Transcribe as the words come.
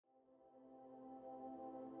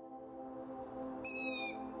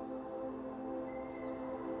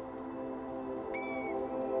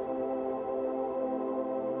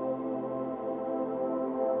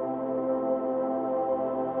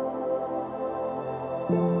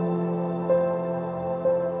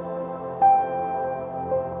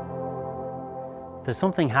There's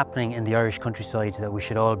something happening in the Irish countryside that we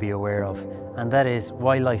should all be aware of, and that is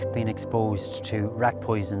wildlife being exposed to rat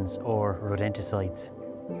poisons or rodenticides.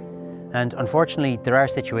 And unfortunately, there are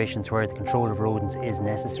situations where the control of rodents is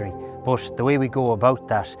necessary, but the way we go about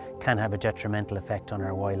that can have a detrimental effect on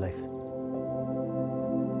our wildlife.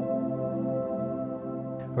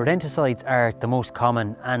 Rodenticides are the most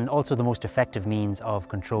common and also the most effective means of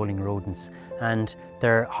controlling rodents, and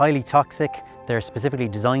they're highly toxic, they're specifically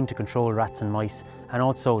designed to control rats and mice, and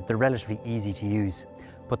also they're relatively easy to use.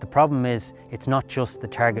 But the problem is, it's not just the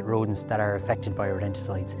target rodents that are affected by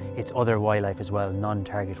rodenticides, it's other wildlife as well,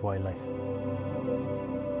 non-target wildlife.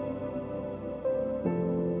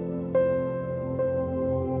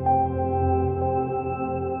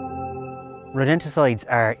 Rodenticides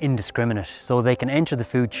are indiscriminate, so they can enter the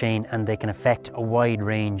food chain and they can affect a wide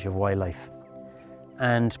range of wildlife.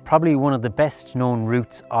 And probably one of the best known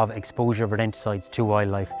routes of exposure of rodenticides to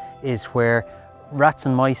wildlife is where rats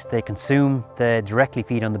and mice, they directly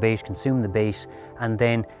feed on the bait, consume the bait, and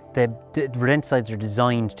then the rodenticides are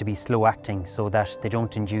designed to be slow acting so that they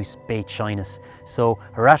don't induce bait shyness. So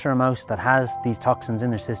a rat or a mouse that has these toxins in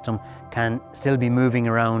their system can still be moving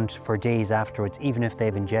around for days afterwards, even if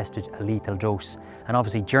they've ingested a lethal dose. And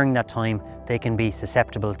obviously during that time, they can be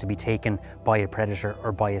susceptible to be taken by a predator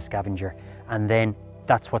or by a scavenger. And then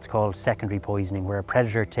that's what's called secondary poisoning, where a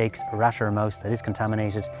predator takes a rat or a mouse that is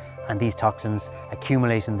contaminated, and these toxins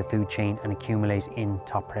accumulate in the food chain and accumulate in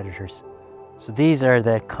top predators. So these are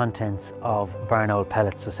the contents of barn owl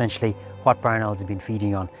pellets, so essentially what barn owls have been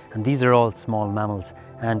feeding on. And these are all small mammals.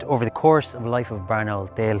 And over the course of the life of barn owl,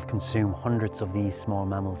 they'll consume hundreds of these small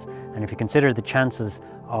mammals. And if you consider the chances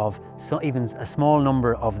of even a small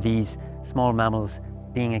number of these small mammals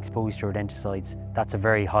being exposed to rodenticides, that's a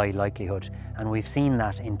very high likelihood. And we've seen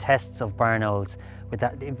that in tests of barn owls,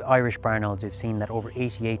 Irish barn owls, we've seen that over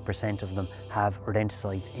 88% of them have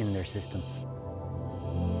rodenticides in their systems.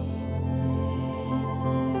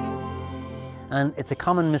 And it's a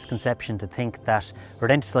common misconception to think that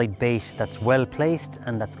rodenticide bait that's well placed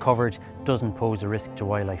and that's covered doesn't pose a risk to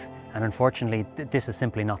wildlife. And unfortunately, this is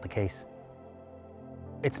simply not the case.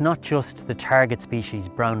 It's not just the target species,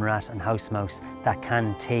 brown rat and house mouse, that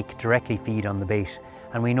can directly feed on the bait.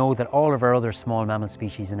 And we know that all of our other small mammal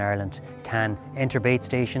species in Ireland can enter bait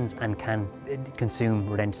stations and can consume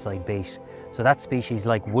rodenticide bait. So that's species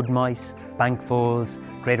like wood mice, bank voles,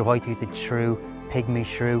 greater white-toothed shrew, pygmy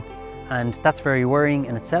shrew. And that's very worrying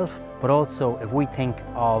in itself, but also if we think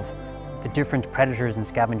of the different predators and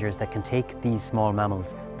scavengers that can take these small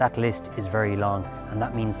mammals, that list is very long, and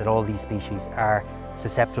that means that all these species are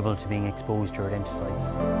susceptible to being exposed to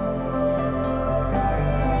rodenticides.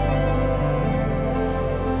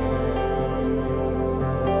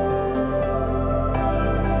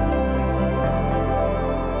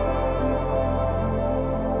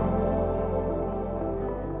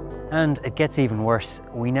 And it gets even worse.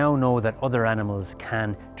 We now know that other animals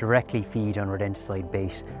can directly feed on rodenticide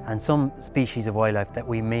bait, and some species of wildlife that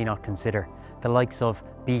we may not consider. The likes of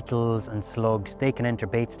beetles and slugs, they can enter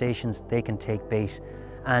bait stations, they can take bait.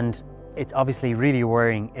 And it's obviously really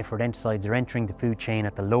worrying if rodenticides are entering the food chain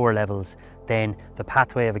at the lower levels, then the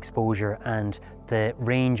pathway of exposure and the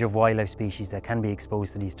range of wildlife species that can be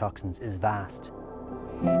exposed to these toxins is vast.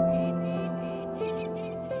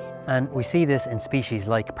 And we see this in species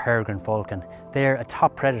like peregrine falcon. They're a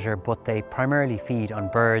top predator, but they primarily feed on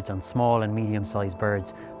birds, on small and medium-sized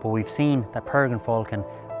birds. But we've seen that peregrine falcon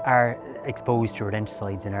are exposed to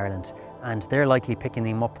rodenticides in Ireland, and they're likely picking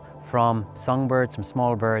them up from songbirds, from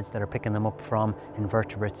small birds that are picking them up from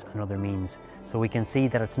invertebrates and other means. So we can see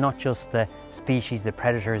that it's not just the species, the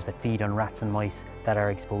predators that feed on rats and mice that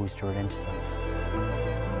are exposed to rodenticides.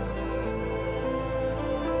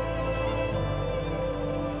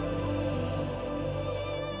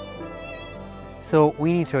 So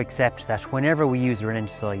we need to accept that whenever we use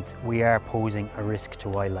rodenticides, we are posing a risk to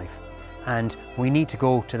wildlife. And we need to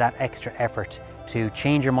go to that extra effort to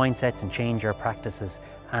change our mindsets and change our practices,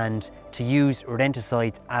 and to use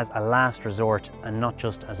rodenticides as a last resort and not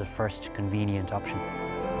just as a first convenient option.